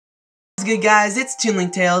What's good, guys? It's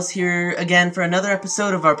Toonling Tales here again for another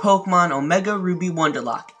episode of our Pokemon Omega Ruby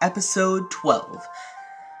Wonderlocke, episode 12.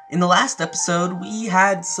 In the last episode, we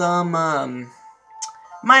had some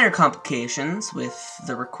minor complications with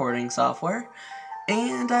the recording software,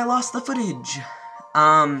 and I lost the footage.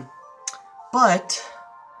 But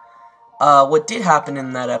what did happen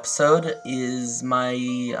in that episode is my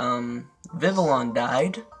Vivillon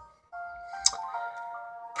died.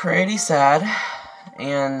 Pretty sad,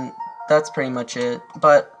 and that's pretty much it.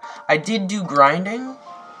 But I did do grinding,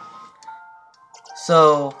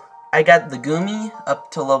 so I got the Gumi up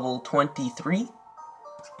to level 23,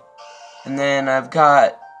 and then I've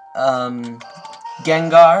got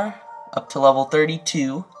Gengar up to level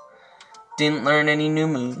 32. Didn't learn any new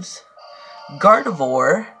moves.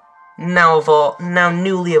 Gardevoir now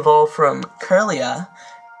newly evolved from Kirlia,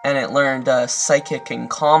 and it learned Psychic and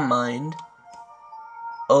Calm Mind.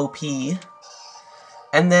 OP.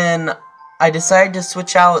 And then I decided to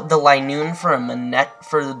switch out the Linoon for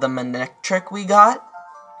the Manectric we got.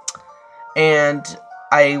 And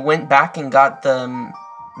I went back and got the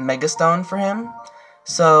Megastone for him.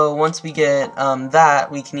 So once we get that,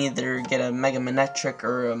 we can either get a Mega Manectric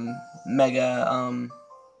or a Mega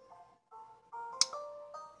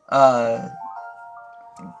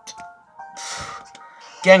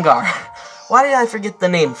Gengar. Why did I forget the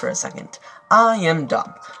name for a second? I am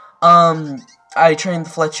dumb. I trained the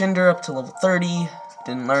Fletchinder up to level 30,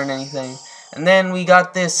 didn't learn anything. And then we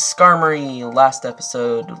got this Skarmory last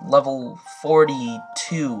episode, level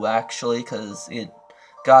 42 actually, because it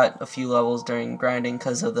got a few levels during grinding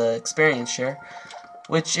because of the experience share.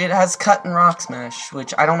 Which it has Cut and Rock Smash,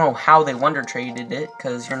 which I don't know how they Wonder Traded it,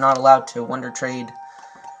 because you're not allowed to Wonder Trade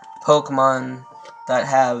Pokemon that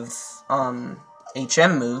have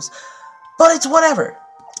HM moves, but it's whatever.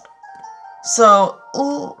 So,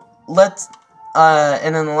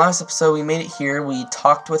 and in the last episode we made it here, we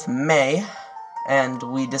talked with May, and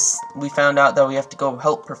we found out that we have to go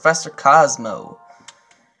help Professor Cosmo.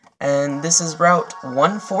 And this is Route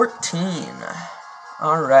 114.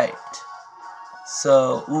 Alright.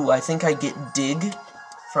 So, I think I get Dig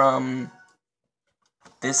from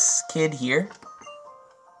this kid here.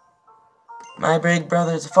 My big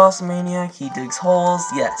brother's a fossil maniac, he digs holes.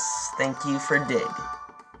 Yes, thank you for Dig.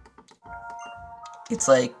 It's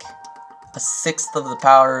like a sixth of the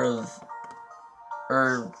power of,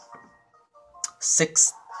 or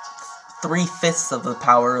 3/5 of the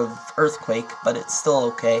power of Earthquake, but it's still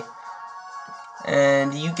okay.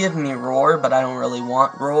 And you give me Roar, but I don't really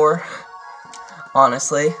want Roar,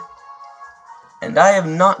 honestly. And I have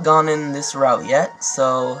not gone in this route yet,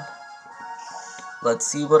 so let's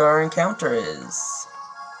see what our encounter is.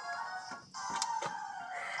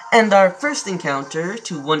 And our first encounter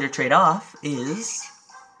to Wonder Trade off is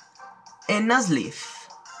a Nuzleaf.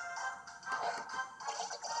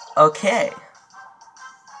 Okay.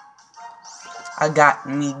 I got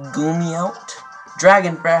me Gumi out,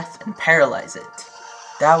 Dragon Breath, and Paralyze it.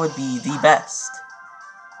 That would be the best.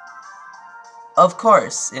 Of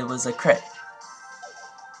course, it was a crit.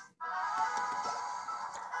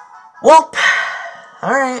 Welp.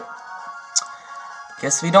 Alright.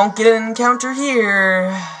 Guess we don't get an encounter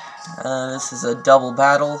here. This is a double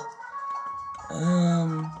battle.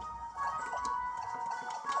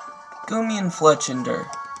 Gumi and Fletchinder.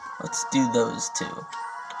 Let's do those two.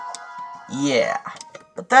 Yeah.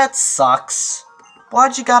 But that sucks.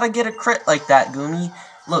 Why'd you gotta get a crit like that, Gumi?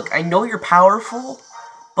 Look, I know you're powerful,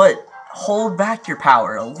 but hold back your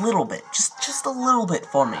power a little bit. Just a little bit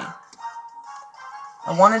for me.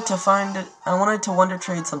 I wanted to Wonder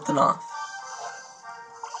Trade something off.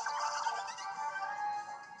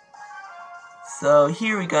 So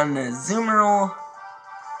here we got an Azumarill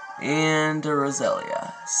and a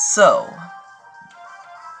Roselia. So,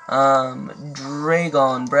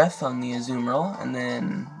 Dragon Breath on the Azumarill, and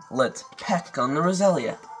then let's Peck on the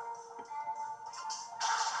Roselia.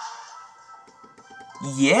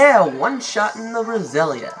 Yeah, one shot in the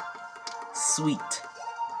Roselia. Sweet.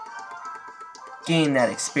 Gain that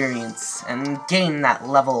experience and gain that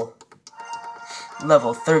level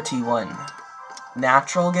 31.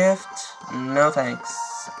 Natural gift? No thanks.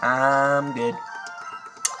 I'm good.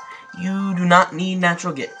 You do not need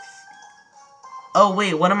natural gift. Oh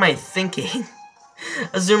wait, what am I thinking?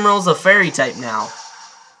 Azumarill's a fairy type now.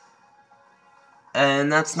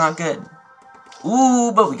 And that's not good.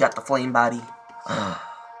 Ooh, but we got the flame body.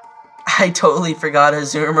 I totally forgot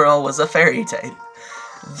Azumarill was a fairy type.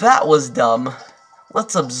 That was dumb.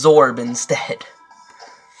 Let's absorb instead.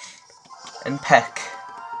 And Peck.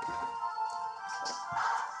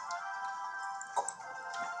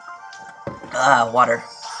 Water.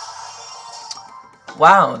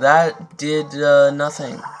 Wow, that did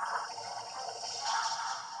nothing.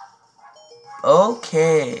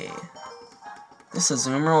 Okay. This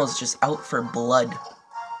Azumarill is just out for blood.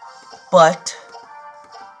 But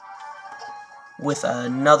with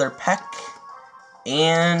another peck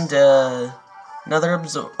and another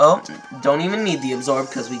absorb. Oh, don't even need the absorb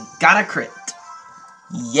because we got a crit.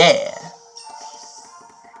 Yeah.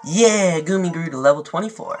 Yeah, Gumi grew to level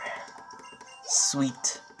 24.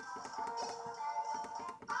 Sweet.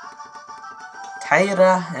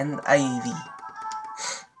 Tyra and Ivy.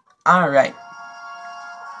 Alright.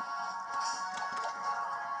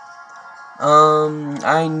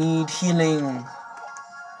 I need healing.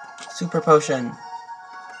 Super potion.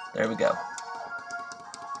 There we go.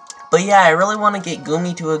 But yeah, I really want to get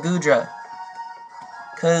Gumi to a Goodra.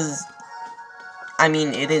 Because, I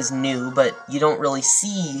mean, it is new, but you don't really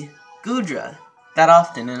see Goodra that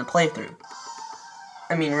often in a playthrough.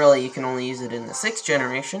 I mean, really, you can only use it in the 6th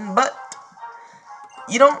generation, but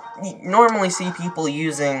you don't normally see people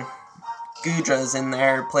using Goodras in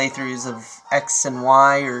their playthroughs of X and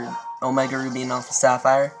Y or Omega Ruby and Alpha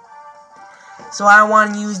Sapphire. So I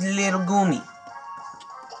want to use little Gumi.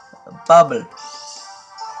 Bubble.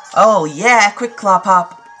 Oh yeah, Quick Claw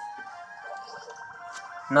Pop.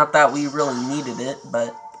 Not that we really needed it,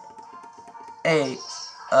 but hey,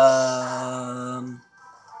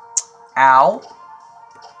 ow,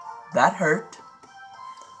 that hurt.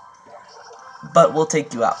 But we'll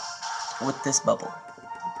take you out with this bubble.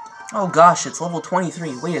 Oh gosh, it's level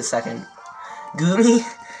 23. Wait a second, Gumi,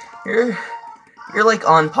 you're like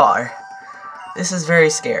on par. This is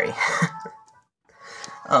very scary.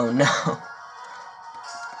 Oh no.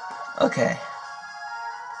 Okay.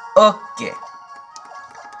 Okay.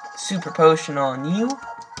 Super potion on you.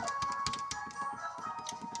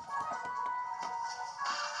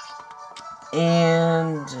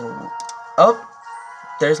 And oh,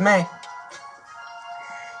 there's May.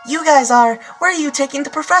 You guys are. Where are you taking the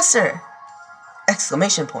professor?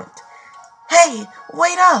 Exclamation point. Hey,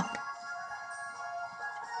 wait up.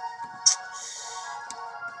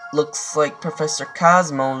 Looks like Professor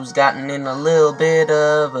Cosmo's gotten in a little bit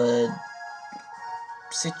of a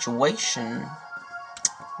situation.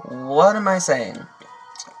 What am I saying?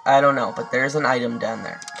 I don't know, but there's an item down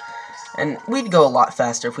there. And we'd go a lot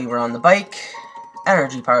faster if we were on the bike.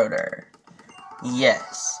 Energy powder.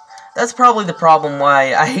 Yes. That's probably the problem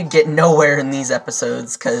why I get nowhere in these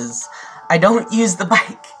episodes, because I don't use the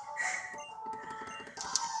bike.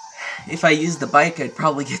 If I used the bike, I'd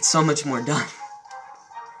probably get so much more done.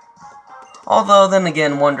 Although, then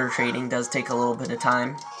again, wonder trading does take a little bit of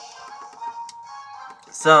time.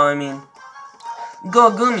 So, I mean, go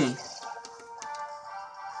Gumi.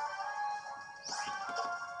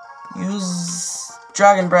 Use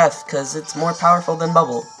Dragon Breath, because it's more powerful than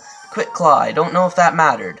Bubble. Quick Claw, I don't know if that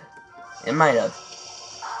mattered. It might have.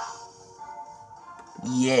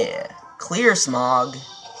 Yeah. Clear Smog.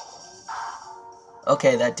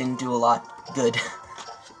 Okay, that didn't do a lot. Good.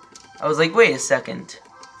 I was like, wait a second.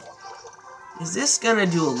 Is this gonna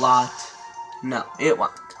do a lot? No, it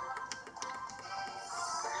won't.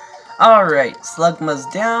 Alright, Slugma's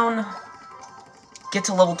down. Get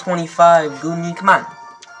to level 25, Gumi, come on.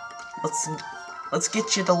 Let's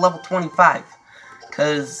get you to level 25.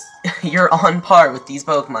 Because you're on par with these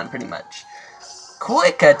Pokemon, pretty much.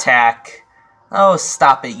 Quick Attack! Oh,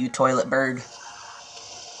 stop it, you toilet bird.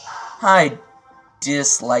 I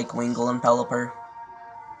dislike Wingull and Pelipper.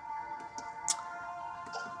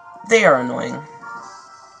 They are annoying.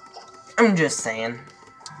 I'm just saying.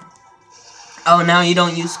 Oh, now you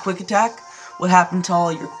don't use Quick Attack? What happened to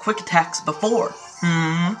all your Quick Attacks before?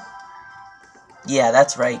 Yeah,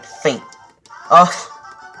 that's right. Faint. Oh.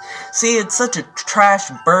 See, it's such a trash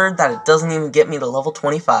bird that it doesn't even get me to level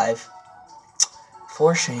 25.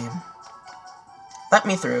 For shame. Let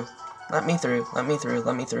me through. Let me through. Let me through.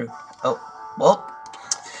 Let me through. Oh, well.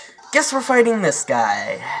 Guess we're fighting this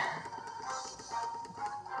guy.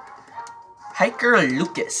 Hiker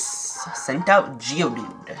Lucas sent out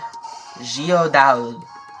Geodude. Geodude.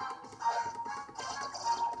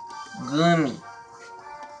 Gumi.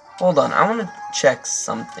 Hold on, I want to check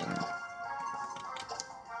something.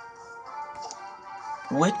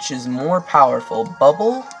 Which is more powerful?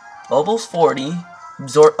 Bubble? Bubble's 40.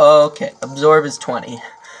 Absorb. Oh, okay, Absorb is 20.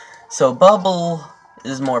 So Bubble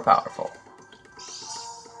is more powerful.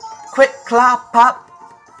 Quick Claw Pop.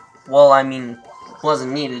 Well, I mean,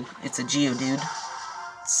 wasn't needed. It's a Geodude.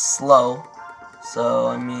 It's slow. So,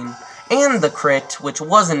 I mean, and the crit, which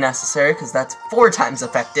wasn't necessary because that's 4 times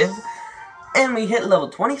effective. And we hit level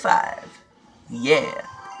 25. Yeah.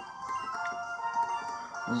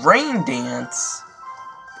 Rain Dance.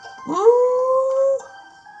 Woo!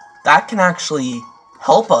 that can actually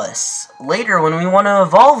help us later when we want to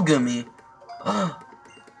evolve Gumi.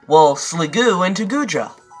 Well, Sliggoo into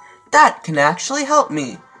Goodra. That can actually help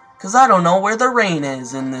me, because I don't know where the rain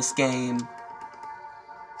is in this game.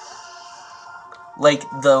 Like,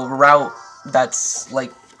 the route that's,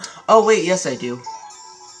 like... Oh, wait, yes I do.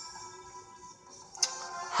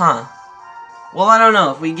 Huh. Well, I don't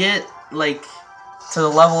know. If we get, like, to the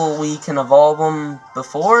level we can evolve them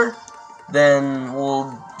before, then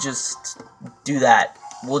we'll just do that.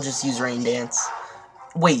 We'll just use Rain Dance.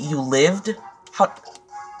 Wait, you lived? How...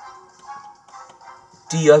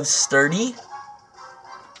 Do you have Sturdy?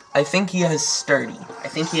 I think he has Sturdy. I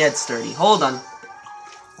think he had Sturdy. Hold on.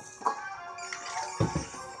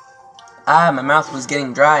 Ah, my mouth was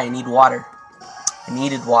getting dry. I need water. I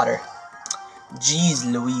needed water. Jeez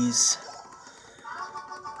Louise.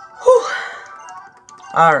 Whew.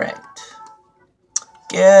 Alright.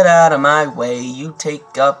 Get out of my way. You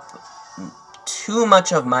take up too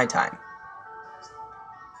much of my time.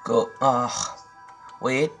 Go. Ugh.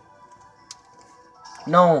 Wait.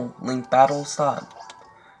 No, Link Battle, stop.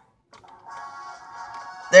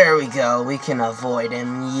 There we go. We can avoid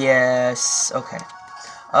him. Yes. Okay.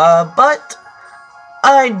 But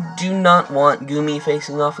I do not want Gumi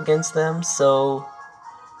facing off against them, so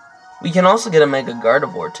we can also get a Mega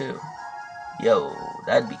Gardevoir too. Yo,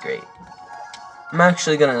 that'd be great. I'm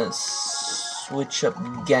actually gonna switch up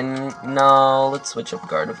again. No, let's switch up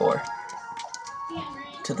Gardevoir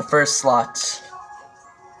to the first slot.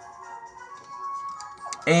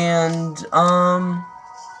 And,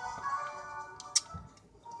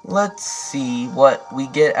 let's see what we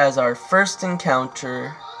get as our first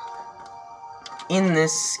encounter in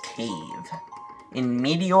this cave, in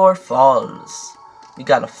Meteor Falls. We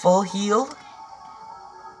got a full heal,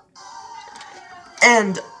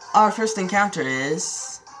 and our first encounter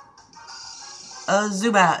is a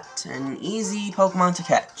Zubat, an easy Pokemon to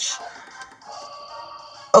catch.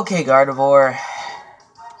 Okay, Gardevoir.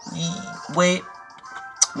 Wait.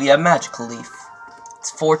 We have Magical Leaf. It's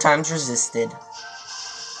 4 times resisted.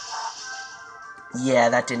 Yeah,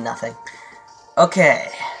 that did nothing. Okay.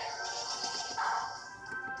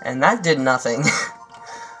 And that did nothing.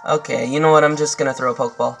 Okay, you know what? I'm just gonna throw a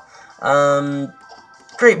Pokeball.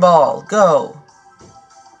 Great Ball, go!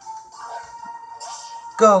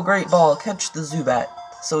 Go, Great Ball, catch the Zubat.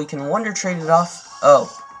 So we can Wonder Trade it off. Oh.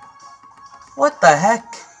 What the heck?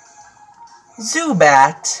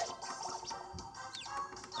 Zubat?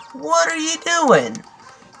 What are you doing?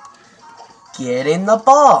 Get in the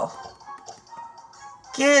ball.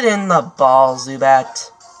 Get in the ball,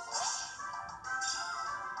 Zubat.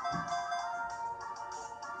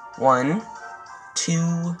 1,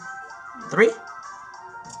 2, 3.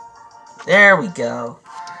 There we go.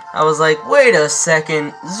 I was like, wait a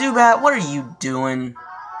second. Zubat, what are you doing?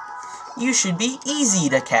 You should be easy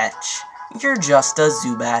to catch. You're just a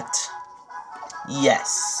Zubat.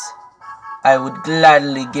 Yes. I would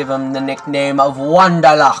gladly give him the nickname of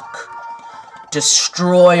Wonderlocke.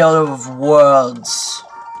 Destroyer of worlds.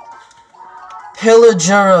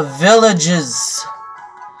 Pillager of villages.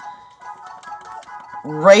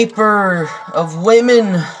 Raper of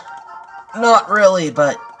women. Not really,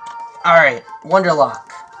 but... Alright, Wonderlocke.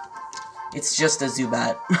 It's just a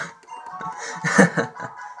Zubat.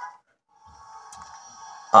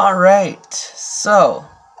 Alright, so...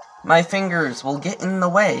 my fingers will get in the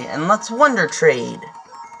way, and let's Wonder Trade.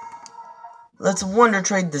 Let's Wonder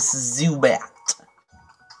Trade this Zubat.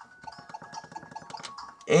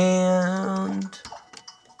 And...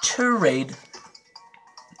 trade.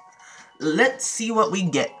 Let's see what we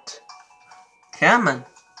get. Come on,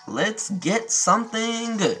 let's get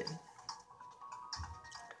something good.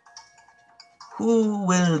 Who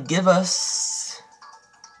will give us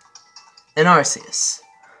an Arceus?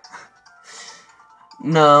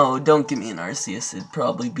 No, don't give me an Arceus. It'd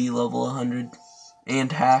probably be level 100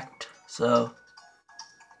 and hacked. So,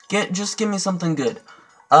 just give me something good.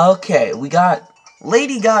 Okay, we got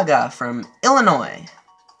Lady Gaga from Illinois,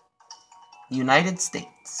 United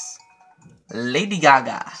States. Lady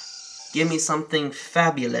Gaga, give me something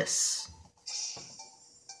fabulous.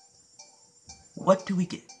 What do we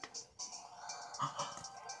get?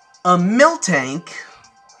 A Miltank.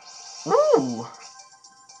 Ooh.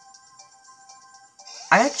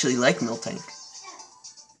 I actually like Miltank.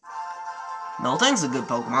 Miltank's a good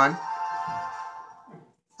Pokemon.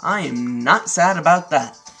 I am not sad about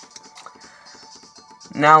that.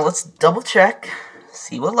 Now let's double check,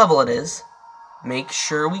 see what level it is, make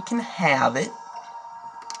sure we can have it.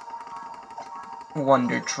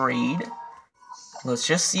 Wonder Trade. Let's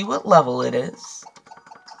just see what level it is.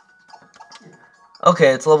 Okay,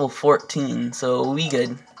 it's level 14, so we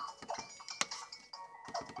good.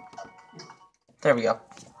 There we go.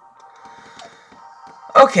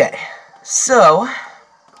 Okay, so...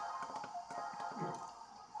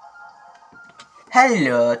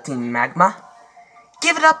 Hello, Team Magma.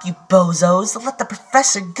 Give it up, you bozos. Let the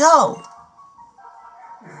professor go.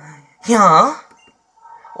 Huh?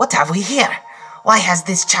 What have we here? Why has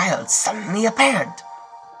this child suddenly appeared?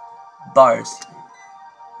 Bars.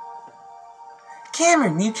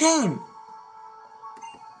 Cameron, you came.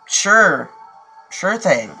 Sure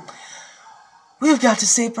thing. We've got to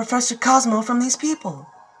save Professor Cosmo from these people.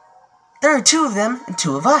 There are 2 of them and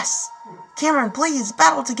 2 of us. Cameron, please,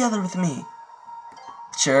 battle together with me.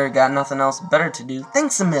 Sure, got nothing else better to do.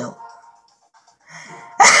 Thanks a mill.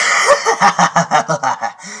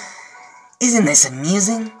 Isn't this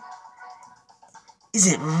amusing?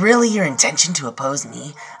 Is it really your intention to oppose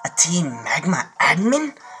me, a Team Magma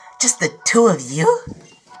admin? Just the 2 of you?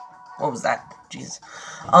 What was that? Jeez.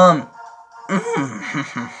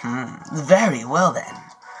 Very well then.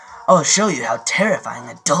 I'll show you how terrifying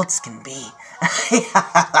adults can be.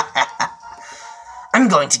 I'm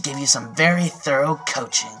going to give you some very thorough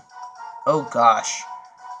coaching. Oh gosh.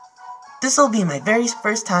 This'll be my very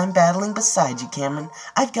first time battling beside you, Cameron.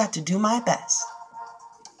 I've got to do my best.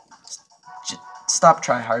 Stop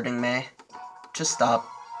tryharding, May. Just stop.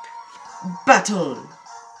 Battle!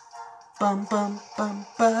 Bum bum bum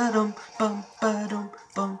ba-dum bum ba-dum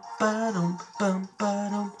bum ba-dum bum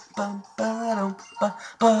ba-dum bum ba-dum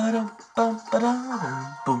ba-dum bum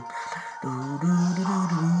ba-dum boom.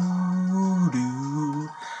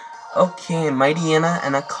 Okay, Mighty Anna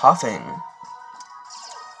and a coughing.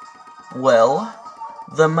 Well,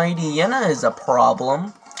 the Mighty Anna is a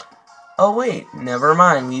problem. Oh wait, never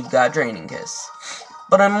mind, we've got Draining Kiss.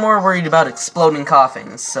 But I'm more worried about exploding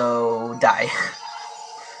coughing, so die.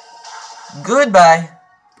 Goodbye.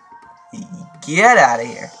 Get out of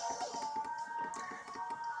here.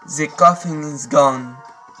 The coughing is gone.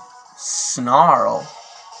 Snarl.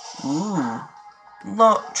 Ooh.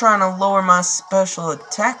 Trying to lower my special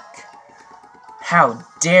attack? How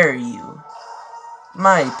dare you?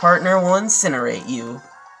 My partner will incinerate you.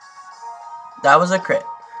 That was a crit.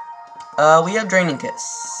 We have Draining Kiss.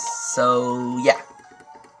 So, yeah.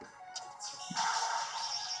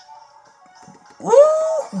 Woo!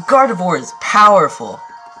 Gardevoir is powerful.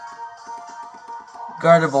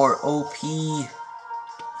 Gardevoir OP.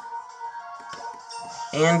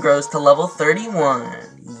 And grows to level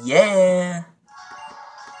 31. Yeah!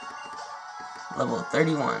 Level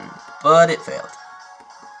 31. But it failed.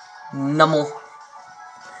 Nummel.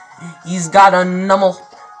 He's got a Nummel.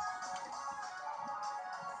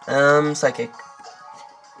 Psychic.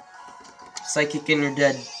 Psychic and you're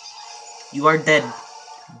dead. You are dead.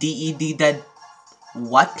 D-E-D dead.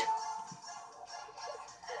 What?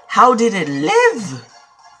 How did it live?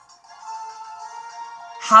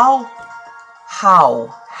 How?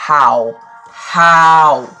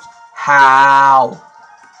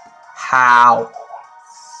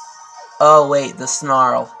 Oh wait, the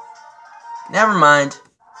Snarl. Never mind.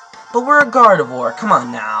 But we're a Gardevoir, come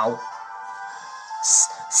on now.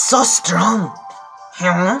 So strong!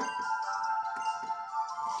 Huh?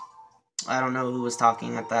 I don't know who was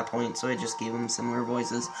talking at that point, so I just gave him similar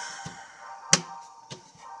voices.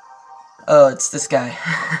 Oh, it's this guy.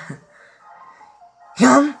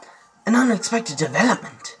 An unexpected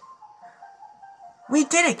development. We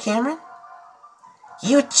did it, Cameron.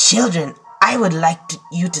 You children, I would like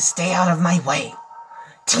you to stay out of my way.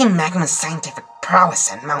 Team Magma's scientific prowess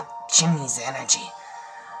and Mount Chimney's energy,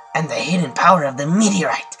 and the hidden power of the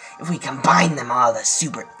meteorite, if we combine them all, the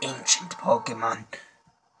super ancient Pokemon.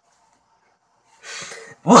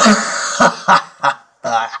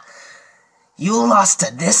 You lost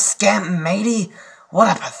to this scamp, matey?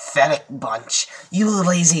 What a pathetic bunch. You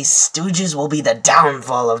lazy stooges will be the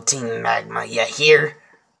downfall of Team Magma, you hear?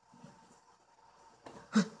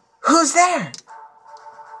 Who's there?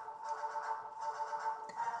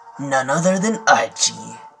 None other than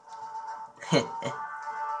Archie.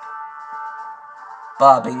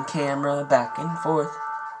 Bobbing camera back and forth.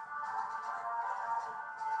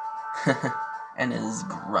 And his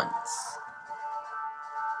grunts.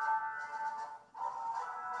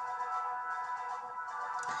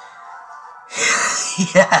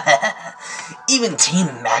 Yeah, even Team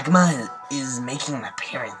Magma is making an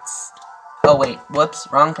appearance. Oh wait, whoops,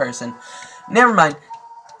 wrong person. Never mind.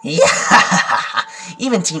 Yeah,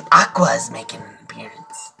 even Team Aqua is making an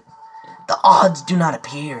appearance. The odds do not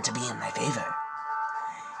appear to be in my favor.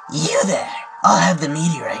 You there, I'll have the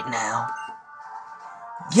meteorite now.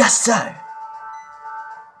 Yes, sir.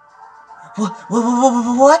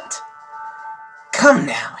 What? Come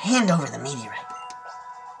now, hand over the meteorite.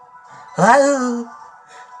 Hello?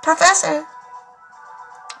 Professor,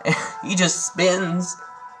 He just spins.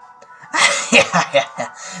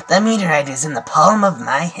 The meteorite is in the palm of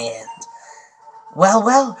my hand. Well,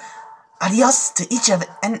 well, adios to each of it,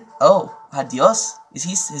 and oh, adios. Is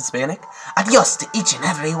he Hispanic? Adios to each and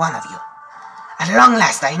every one of you. At long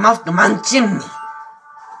last, I am off to Mount Chimney.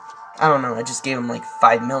 I don't know, I just gave him like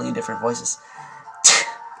 5 million different voices.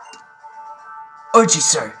 Archie,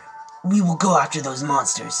 sir, we will go after those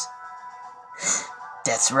monsters.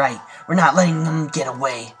 That's right, we're not letting them get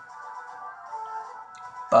away.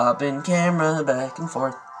 Bobbing camera back and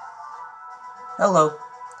forth. Hello.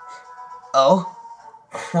 Oh?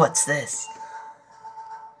 What's this?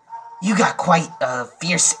 You got quite a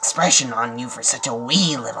fierce expression on you for such a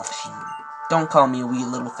wee little thing. Don't call me a wee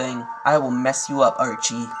little thing. I will mess you up,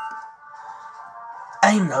 Archie.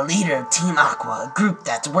 I'm the leader of Team Aqua, a group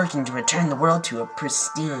that's working to return the world to a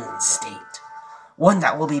pristine state. One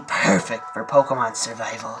that will be perfect for Pokemon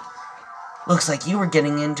survival. Looks like you were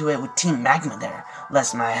getting into it with Team Magma there,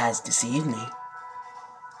 lest my eyes deceive me.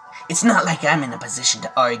 It's not like I'm in a position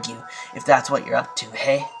to argue, if that's what you're up to,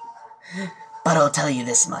 hey? But I'll tell you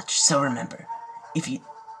this much, so remember, if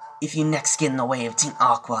you next get in the way of Team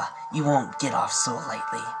Aqua, you won't get off so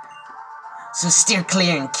lightly. So steer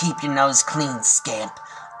clear and keep your nose clean, scamp.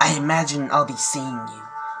 I imagine I'll be seeing you.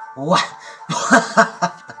 What?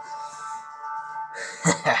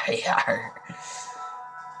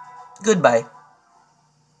 Goodbye.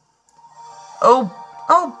 Oh,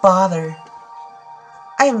 bother.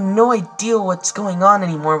 I have no idea what's going on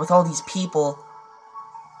anymore with all these people.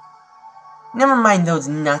 Never mind those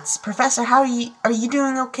nuts. Professor, are you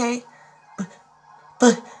doing okay?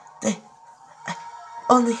 But they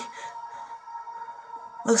only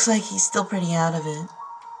looks like he's still pretty out of it.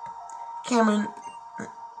 Cameron,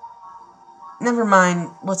 never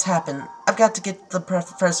mind what's happened. I've got to get the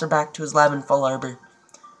professor back to his lab in Full Arbor.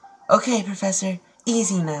 Okay, Professor,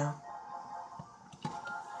 easy now.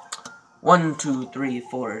 1, 2, 3,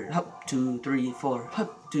 4, hop, 2, 3, 4,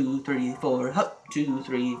 hop, 2, 3, 4, hop, 2,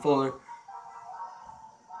 3, 4.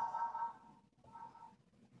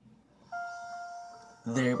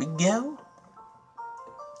 There we go.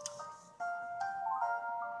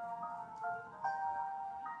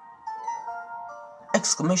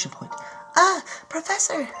 Exclamation point. Ah,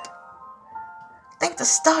 Professor! Thank the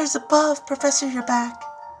stars above, Professor, you're back.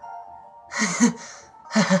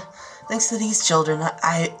 Thanks to these children,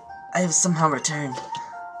 I have somehow returned.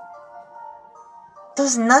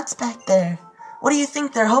 Those nuts back there. What do you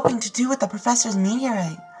think they're hoping to do with the Professor's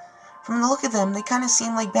meteorite? From the look of them, they kind of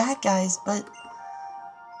seem like bad guys, but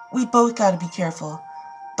we both gotta be careful.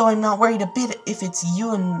 Though I'm not worried a bit if it's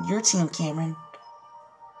you and your team, Cameron.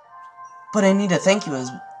 But I need to thank you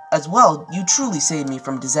as well. You truly saved me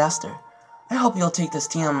from disaster. I hope you'll take this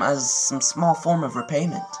TM as some small form of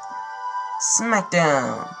repayment.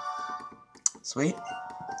 Smackdown. Sweet.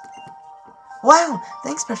 Wow,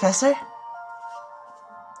 thanks, Professor.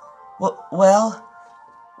 Well,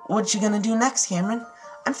 what you gonna do next, Cameron?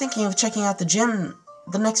 I'm thinking of checking out the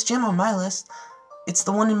next gym on my list. It's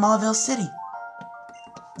the one in Mauville City.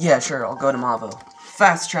 Yeah, sure, I'll go to Mauville.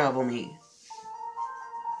 Fast travel me.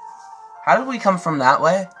 How did we come from that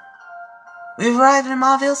way? We've arrived in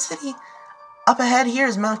Mauville City. Up ahead here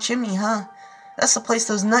is Mount Chimney, huh? That's the place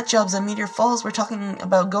those nutjobs at Meteor Falls were talking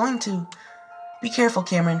about going to. Be careful,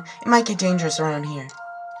 Cameron. It might get dangerous around here.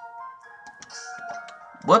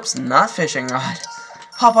 Whoops, not fishing rod.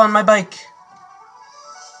 Hop on my bike.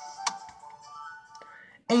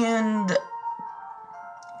 And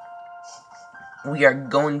we are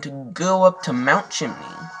going to go up to Mount Chimney.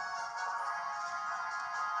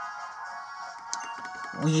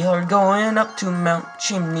 We are going up to Mount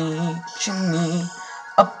Chimney, Chimney.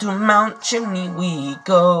 Up to Mount Chimney we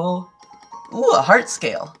go. Ooh, a heart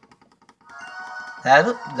scale.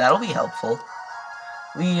 That'll be helpful.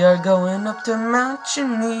 We are going up to Mount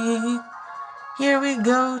Chimney. Here we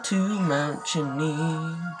go to Mount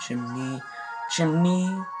Chimney, Chimney,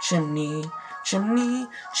 Chimney, Chimney, Chimney,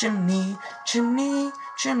 Chimney, Chimney,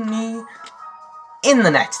 Chimney. In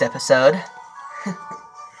the next episode.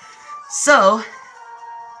 So,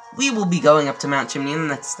 we will be going up to Mount Chimney in the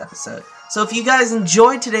next episode. So if you guys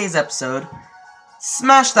enjoyed today's episode,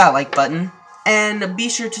 smash that like button. And be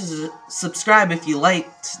sure to subscribe if you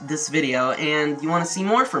liked this video and you want to see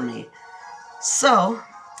more from me. So,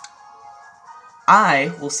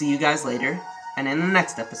 I will see you guys later and in the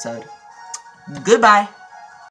next episode. Goodbye!